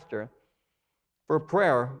pastor for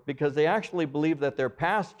prayer because they actually believe that their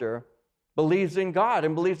pastor believes in God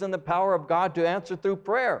and believes in the power of God to answer through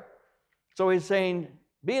prayer. So he's saying,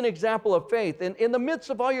 be an example of faith. And in the midst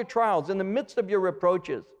of all your trials, in the midst of your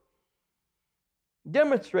reproaches,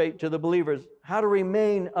 demonstrate to the believers how to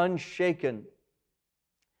remain unshaken.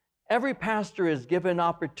 Every pastor is given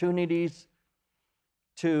opportunities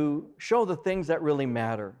to show the things that really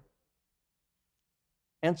matter.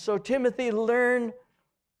 And so, Timothy, learn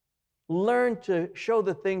to show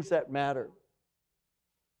the things that matter.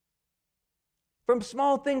 From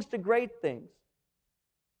small things to great things.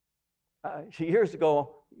 Years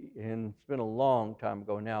ago, and it's been a long time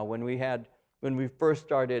ago now, when we first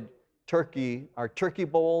started our turkey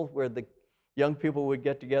bowl, where the young people would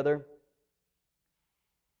get together.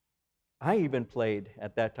 I even played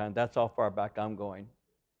at that time. That's how far back I'm going.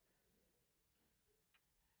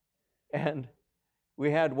 And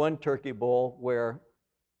we had one turkey bowl where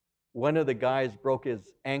one of the guys broke his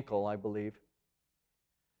ankle, I believe.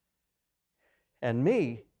 And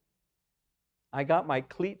I got my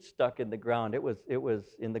cleat stuck in the ground. It was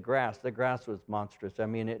in the grass. The grass was monstrous. I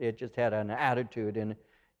mean, it just had an attitude, and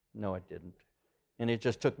no, it didn't. And it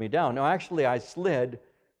just took me down. No, actually, I slid.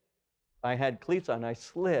 I had cleats on. I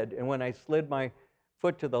slid, and when I slid my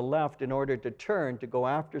foot to the left in order to turn to go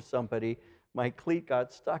after somebody, my cleat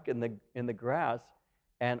got stuck in the grass,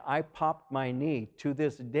 and I popped my knee. To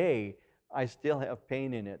this day, I still have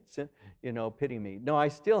pain in it. Pity me. No, I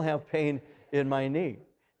still have pain in my knee.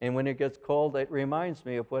 And when it gets cold, it reminds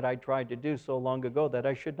me of what I tried to do so long ago that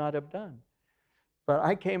I should not have done. But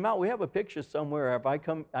I came out. We have a picture somewhere of I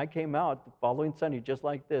came out the following Sunday just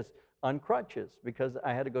like this on crutches because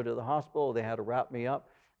I had to go to the hospital. They had to wrap me up.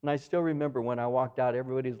 And I still remember when I walked out,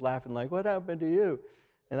 everybody's laughing like, what happened to you?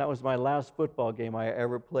 And that was my last football game I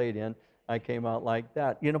ever played in. I came out like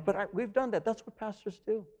that. But we've done that. That's what pastors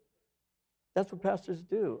do. That's what pastors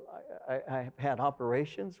do. I've had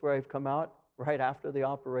operations where I've come out right after the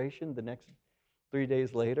operation. The next 3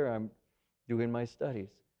 days later, I'm doing my studies.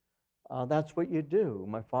 That's what you do.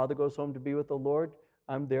 My father goes home to be with the Lord.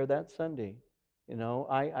 I'm there that Sunday.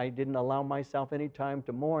 I didn't allow myself any time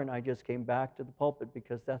to mourn. I just came back to the pulpit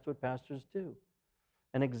because that's what pastors do.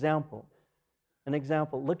 An example.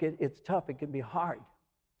 Look, it's tough. It can be hard.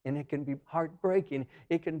 And it can be heartbreaking.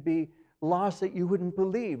 It can be loss that you wouldn't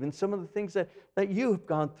believe. And some of the things that you've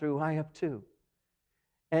gone through, I have too.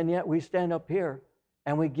 And yet we stand up here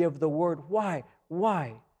and we give the word. Why?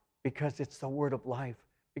 Why? Because it's the word of life.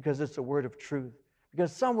 Because it's the word of truth.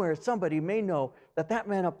 Because somewhere somebody may know that that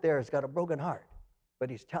man up there has got a broken heart, but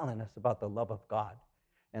he's telling us about the love of God.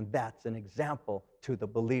 And that's an example to the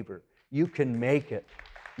believer. You can make it.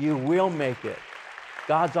 You will make it.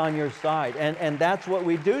 God's on your side. And that's what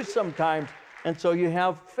we do sometimes. And so you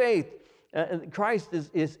have faith. Christ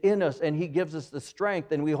is in us, and he gives us the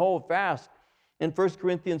strength, and we hold fast. In 1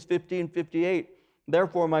 Corinthians 15:58,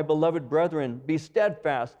 therefore, my beloved brethren, be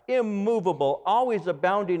steadfast, immovable, always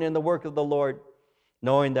abounding in the work of the Lord,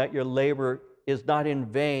 knowing that your labor is not in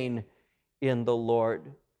vain in the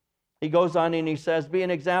Lord. He goes on and he says, be an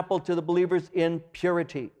example to the believers in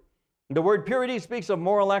purity. The word purity speaks of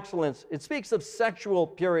moral excellence. It speaks of sexual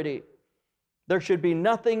purity. There should be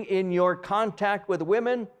nothing in your contact with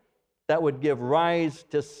women that would give rise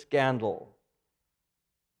to scandal.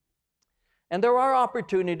 And there are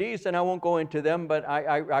opportunities, and I won't go into them, but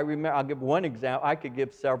I remember, I'll give one example. I could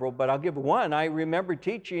give several, but I'll give one. I remember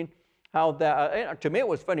teaching how that, to me it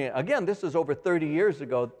was funny. Again, this is over 30 years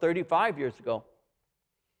ago, 35 years ago.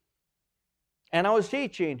 And I was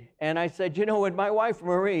teaching, and I said, you know, when my wife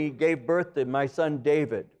Marie gave birth to my son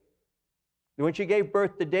David, when she gave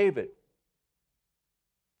birth to David,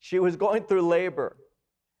 she was going through labor.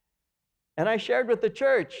 And I shared with the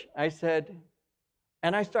church, I said,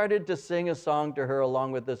 and I started to sing a song to her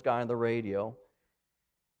along with this guy on the radio.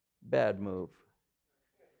 Bad move.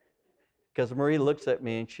 Because Marie looks at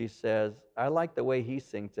me and she says, I like the way he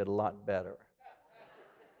sings it a lot better.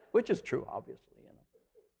 Which is true, obviously.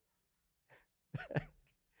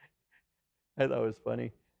 I thought it was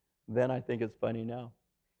funny. Then I think it's funny now.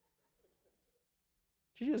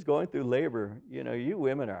 She's just going through labor. You know, you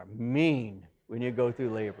women are mean when you go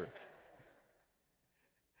through labor.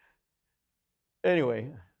 Anyway,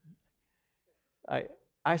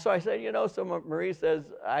 so I said, you know, Marie says,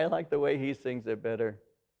 I like the way he sings it better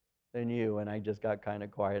than you. And I just got kind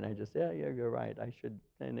of quiet. And I just, yeah, you're right. I should,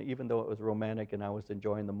 and even though it was romantic and I was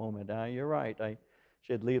enjoying the moment, you're right. I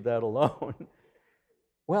should leave that alone.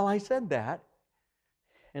 Well, I said that.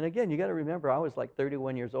 And again, you got to remember, I was like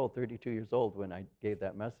 31 years old, 32 years old when I gave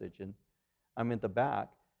that message. And I'm in the back.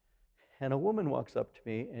 And a woman walks up to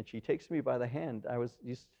me and she takes me by the hand. I used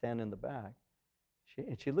to stand in the back.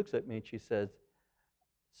 And she looks at me and she says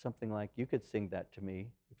something like, you could sing that to me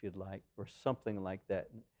if you'd like, or something like that.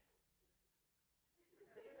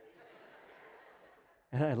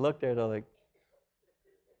 And I looked at her like,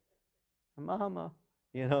 Mama,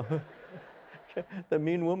 you know, the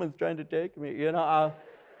mean woman's trying to take me, you know.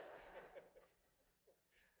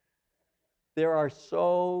 There are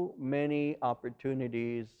so many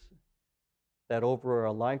opportunities that over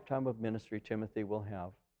a lifetime of ministry Timothy will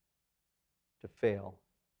have to fail.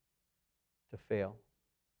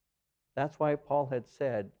 That's why Paul had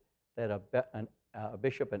said that a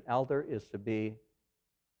bishop, an elder, is to be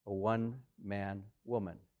a one-man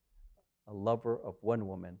woman, a lover of one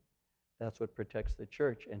woman. That's what protects the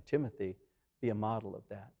church. And Timothy, be a model of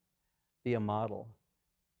that. Be a model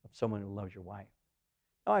of someone who loves your wife.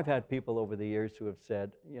 Now, I've had people over the years who have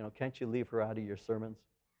said, you know, can't you leave her out of your sermons?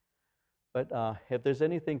 But if there's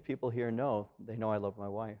anything people here know, they know I love my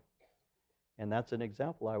wife. And that's an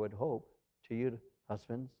example, I would hope, to you,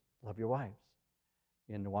 husbands, love your wives.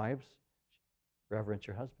 And wives, reverence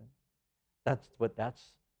your husband. That's what that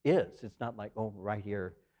is. It's not like, oh, right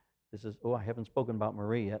here. This is, oh, I haven't spoken about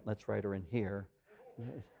Marie yet. Let's write her in here.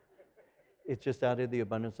 It's just out of the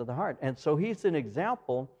abundance of the heart. And so he's an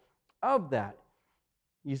example of that.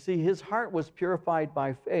 You see, his heart was purified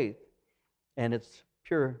by faith, and it's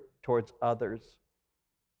pure towards others.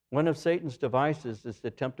 One of Satan's devices is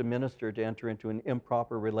to tempt a minister to enter into an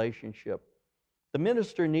improper relationship. The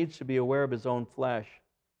minister needs to be aware of his own flesh,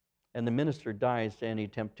 and the minister dies to any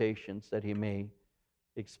temptations that he may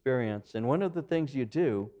experience. And one of the things you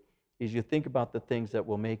do is you think about the things that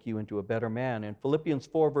will make you into a better man. In Philippians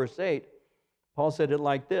 4, verse 8, Paul said it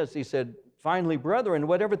like this. He said, finally, brethren,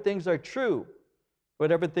 whatever things are true,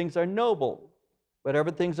 whatever things are noble,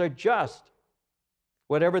 whatever things are just,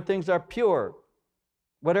 whatever things are pure,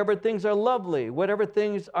 whatever things are lovely, whatever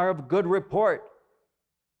things are of good report,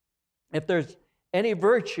 if there's any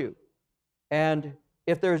virtue, and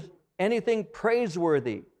if there's anything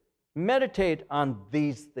praiseworthy, meditate on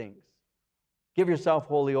these things. Give yourself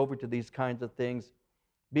wholly over to these kinds of things.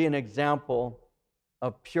 Be an example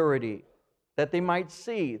of purity, that they might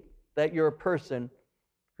see that you're a person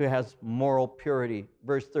who has moral purity.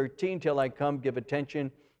 Verse 13, till I come, give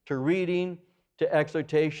attention to reading, to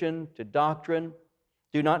exhortation, to doctrine.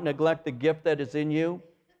 Do not neglect the gift that is in you,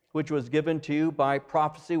 which was given to you by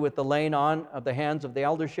prophecy with the laying on of the hands of the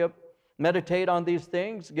eldership. Meditate on these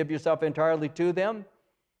things, give yourself entirely to them,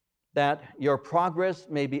 that your progress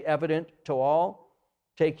may be evident to all.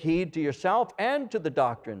 Take heed to yourself and to the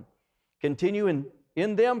doctrine. Continue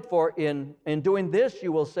in them, for in doing this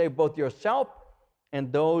you will save both yourself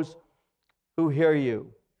and those who hear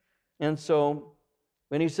you. And so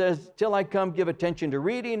when he says, till I come, give attention to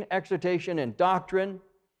reading, exhortation, and doctrine,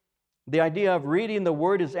 the idea of reading the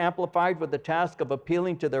word is amplified with the task of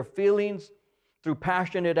appealing to their feelings through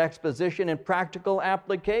passionate exposition and practical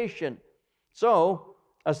application. So,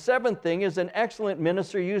 a seventh thing is an excellent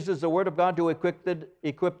minister uses the word of God to equip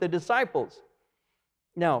the disciples.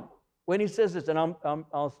 Now, when he says this, and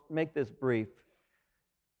I'll make this brief,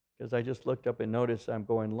 because I just looked up and noticed I'm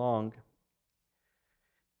going long,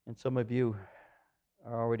 and some of you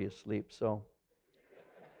are already asleep. So,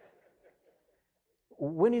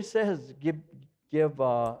 when he says give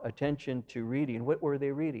attention to reading, what were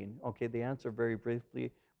they reading? Okay, the answer very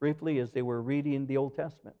briefly is they were reading the Old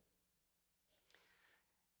Testament.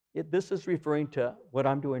 This is referring to what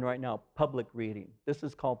I'm doing right now, public reading. This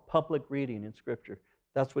is called public reading in Scripture.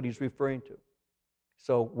 That's what he's referring to.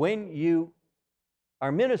 So when you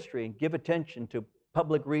are ministering, give attention to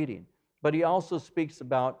public reading. But he also speaks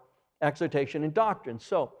about exhortation and doctrine.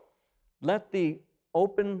 So let the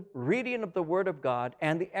open reading of the Word of God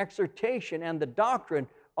and the exhortation and the doctrine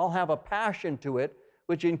all have a passion to it,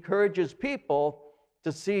 which encourages people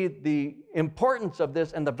to see the importance of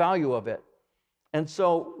this and the value of it. And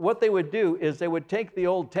so what they would do is they would take the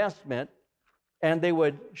Old Testament and they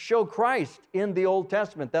would show Christ in the Old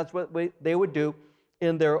Testament. That's what they would do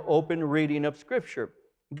in their open reading of Scripture.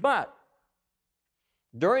 But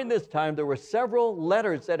during this time, there were several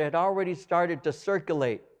letters that had already started to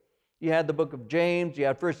circulate. You had the book of James, you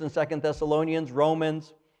had 1st and 2nd Thessalonians,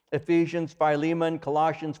 Romans, Ephesians, Philemon,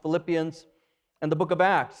 Colossians, Philippians, and the book of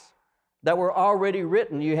Acts that were already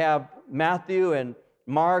written. You have Matthew and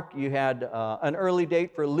Mark, you had an early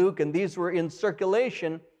date for Luke, and these were in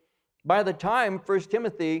circulation by the time 1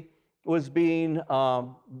 Timothy was being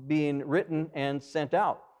written and sent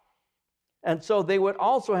out. And so they would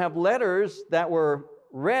also have letters that were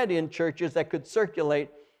read in churches that could circulate,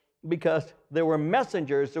 because there were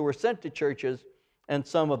messengers that were sent to churches, and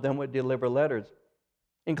some of them would deliver letters.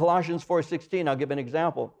 In Colossians 4:16, I'll give an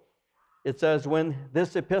example. It says, when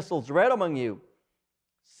this epistle is read among you,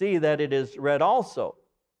 see that it is read also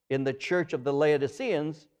in the church of the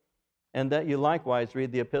Laodiceans, and that you likewise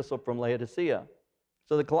read the epistle from Laodicea.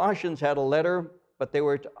 So the Colossians had a letter, but they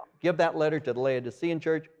were to give that letter to the Laodicean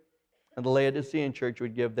church, and the Laodicean church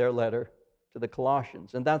would give their letter to the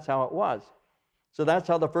Colossians. And that's how it was. So that's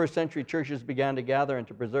how the first century churches began to gather and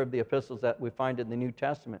to preserve the epistles that we find in the New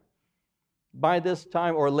Testament. By this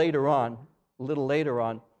time, or later on, a little later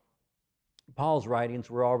on, Paul's writings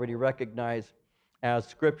were already recognized as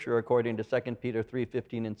Scripture according to 2 Peter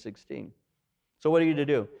 3:15 and 16. So what are you to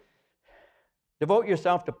do? Devote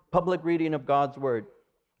yourself to public reading of God's Word.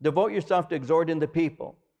 Devote yourself to exhorting the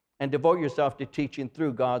people. And devote yourself to teaching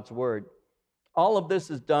through God's Word. All of this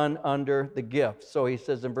is done under the gift. So he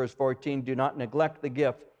says in verse 14, do not neglect the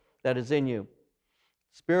gift that is in you.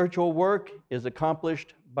 Spiritual work is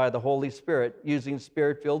accomplished by the Holy Spirit using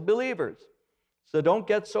Spirit-filled believers. So don't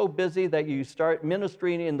get so busy that you start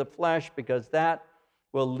ministering in the flesh, because that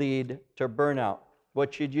will lead to burnout.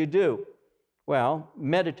 What should you do? Well,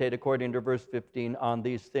 meditate according to verse 15 on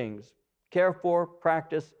these things. Care for,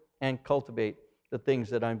 practice, and cultivate the things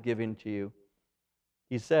that I'm giving to you.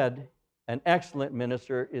 He said, an excellent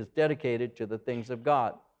minister is dedicated to the things of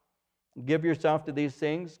God. Give yourself to these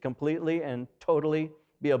things completely and totally.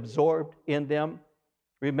 Be absorbed in them.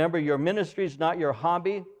 Remember, your ministry is not your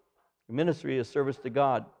hobby. Your ministry is service to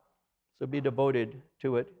God. So be devoted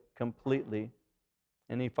to it completely.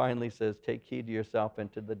 And he finally says, take heed to yourself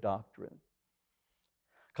and to the doctrine.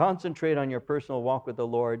 Concentrate on your personal walk with the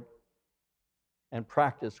Lord and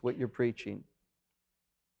practice what you're preaching.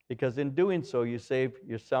 Because in doing so, you save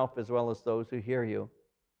yourself as well as those who hear you.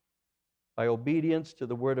 By obedience to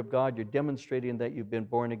the Word of God, you're demonstrating that you've been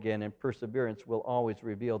born again, and perseverance will always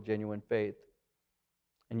reveal genuine faith.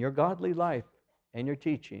 And your godly life and your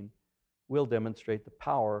teaching will demonstrate the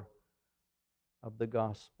power of the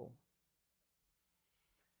gospel.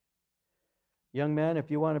 Young man,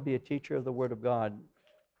 if you want to be a teacher of the Word of God,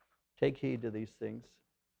 take heed to these things.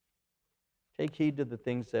 Take heed to the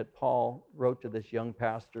things that Paul wrote to this young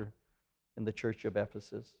pastor in the church of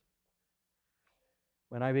Ephesus.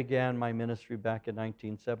 When I began my ministry back in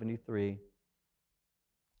 1973,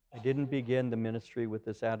 I didn't begin the ministry with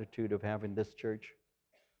this attitude of having this church.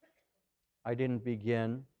 I didn't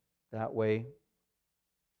begin that way.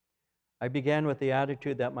 I began with the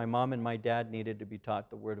attitude that my mom and my dad needed to be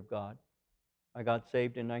taught the Word of God. I got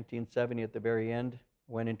saved in 1970 at the very end,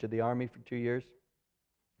 went into the Army for 2 years,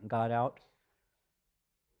 got out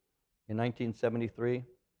in 1973,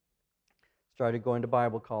 started going to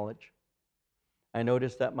Bible college. I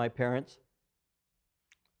noticed that my parents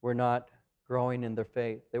were not growing in their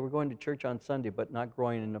faith. They were going to church on Sunday, but not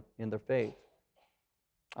growing in their faith.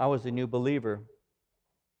 I was a new believer.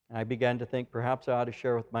 I began to think perhaps I ought to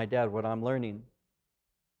share with my dad what I'm learning.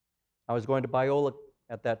 I was going to Biola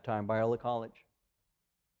at that time, Biola College.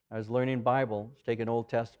 I was learning Bible, I was taking Old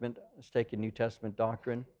Testament, I was taking New Testament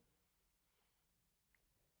doctrine.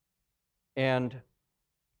 And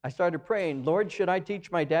I started praying, Lord, should I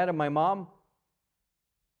teach my dad and my mom?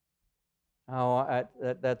 Oh,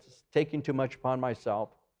 that's taking too much upon myself.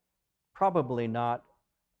 Probably not.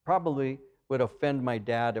 Probably would offend my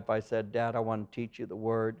dad if I said, Dad, I want to teach you the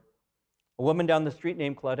Word. A woman down the street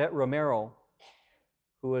named Claudette Romero,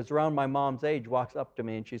 who is around my mom's age, walks up to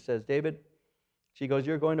me and she says, David, she goes,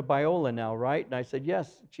 you're going to Biola now, right? And I said,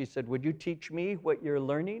 yes. She said, would you teach me what you're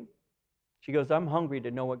learning? She goes, I'm hungry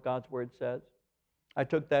to know what God's Word says. I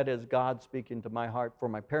took that as God speaking to my heart for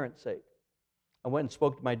my parents' sake. I went and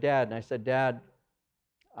spoke to my dad, and I said, Dad,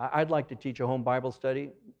 I'd like to teach a home Bible study.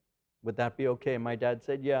 Would that be okay? And my dad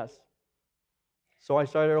said, yes. So I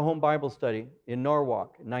started a home Bible study in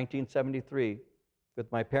Norwalk in 1973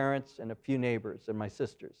 with my parents and a few neighbors and my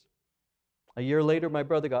sisters. A year later, my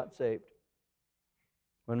brother got saved.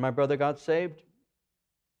 When my brother got saved,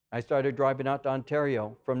 I started driving out to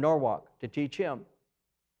Ontario from Norwalk to teach him.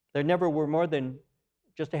 There never were more than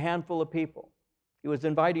just a handful of people. He was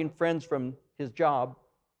inviting friends from his job,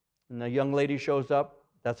 and a young lady shows up.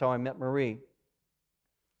 That's how I met Marie.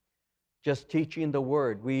 Just teaching the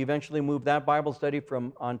Word. We eventually moved that Bible study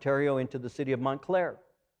from Ontario into the city of Montclair.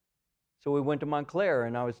 So we went to Montclair,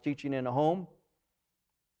 and I was teaching in a home.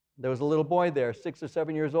 There was a little boy there, 6 or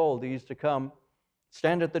 7 years old. He used to come,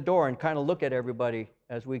 stand at the door, and kind of look at everybody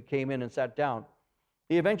as we came in and sat down.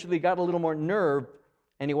 He eventually got a little more nerve,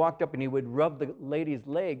 and he walked up and he would rub the ladies'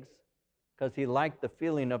 legs because he liked the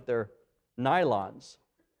feeling of their nylons.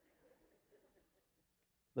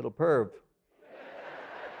 Little perv.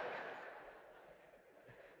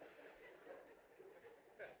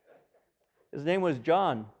 His name was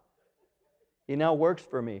John. He now works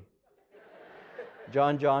for me.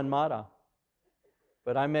 John Mata.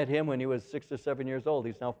 But I met him when he was 6 or 7 years old.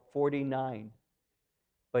 He's now 49.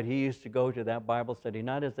 But he used to go to that Bible study,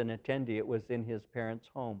 not as an attendee, it was in his parents'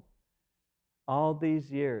 home. All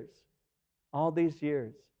these years,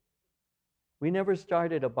 we never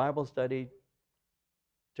started a Bible study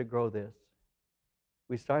to grow this.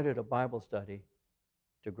 We started a Bible study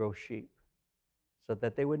to grow sheep so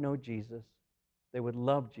that they would know Jesus, they would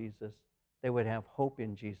love Jesus, they would have hope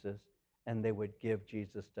in Jesus, and they would give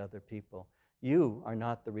Jesus to other people. You are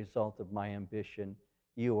not the result of my ambition.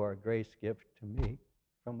 You are a grace gift to me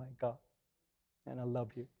from my God. And I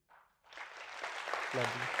love you.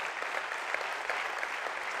 Love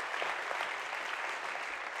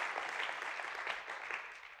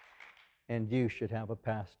you. And you should have a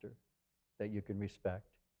pastor that you can respect.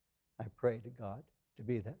 I pray to God to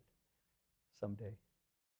be that someday.